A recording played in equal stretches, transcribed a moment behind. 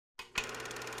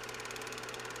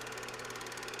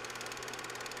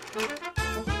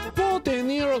14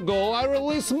 years ago, I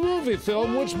released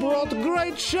Moviefilm, which brought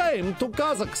great shame to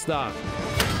Kazakhstan.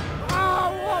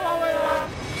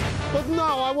 But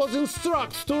now I was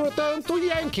instructed to return to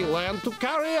Yankee Land to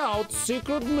carry out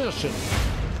secret mission.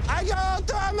 I go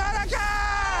to America!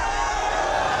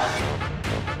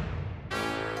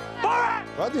 Borat!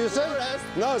 What do you say?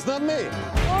 No, it's not me.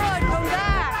 Borat, come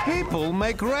back! People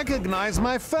make recognize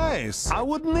my face. I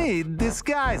would need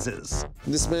disguises.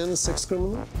 This man is sex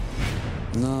criminal?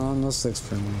 No, no sex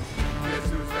criminal.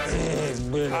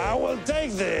 I will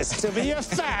take this to be a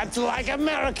fat, like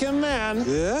American man.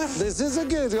 Yeah? This is a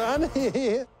good one.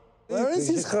 Where is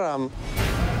his crumb?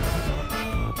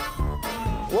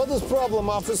 What is problem,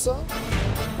 officer?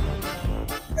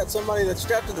 Got somebody that's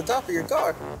strapped to the top of your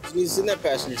car. You need to sit in that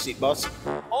passenger seat, boss.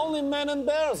 Only men and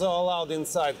bears are allowed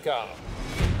inside car.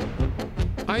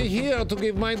 I'm here to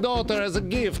give my daughter as a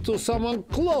gift to someone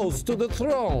close to the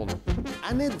throne.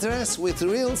 I need dress with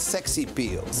real sexy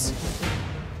peels.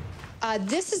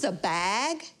 This is a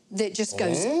bag that just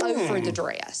goes over the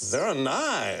dress. They're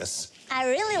nice. I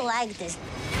really like this.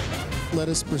 Let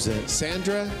us present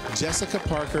Sandra Jessica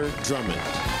Parker Drummond.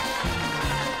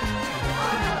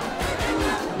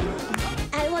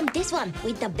 I want this one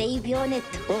with the baby on it.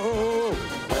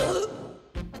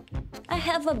 I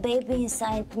have a baby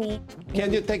inside me.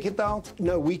 Can you take it out?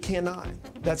 No, we cannot.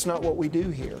 That's not what we do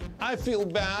here. I feel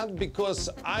bad because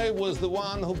I was the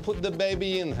one who put the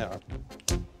baby in her.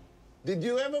 Did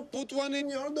you ever put one in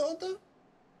your daughter?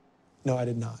 No, I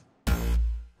did not.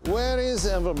 Where is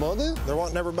everybody? They're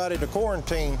wanting everybody to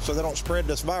quarantine so they don't spread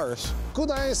this virus. Could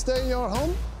I stay in your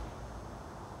home?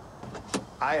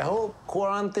 I hope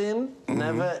quarantine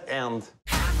never ends.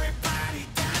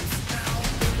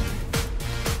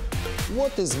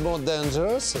 What is more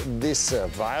dangerous, this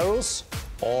virus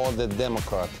or the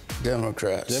Democrat?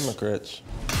 Democrats. Democrats.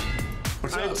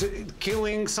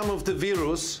 Killing some of the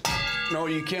virus. No,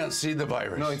 you can't see the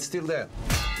virus. No, it's still there.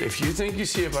 If you think you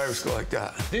see a virus go like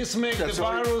that. This makes the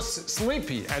virus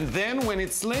sleepy, and then when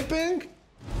it's sleeping...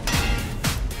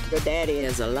 Your daddy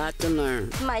has a lot to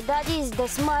learn. My daddy is the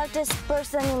smartest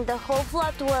person in the whole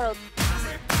flat world.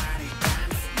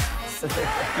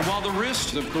 And while the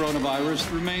risk of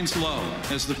coronavirus remains low,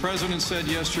 as the president said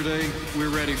yesterday, we're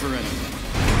ready for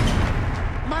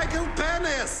anything. Michael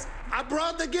Penis, I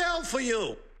brought the girl for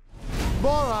you.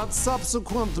 Borat's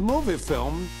subsequent movie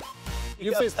film.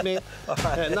 You fist me.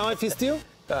 Now I fist you? All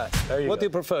right, there you go. What do you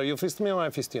prefer? You fist me or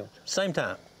I fist you? Same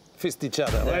time. Fist each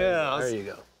other. There you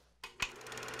go.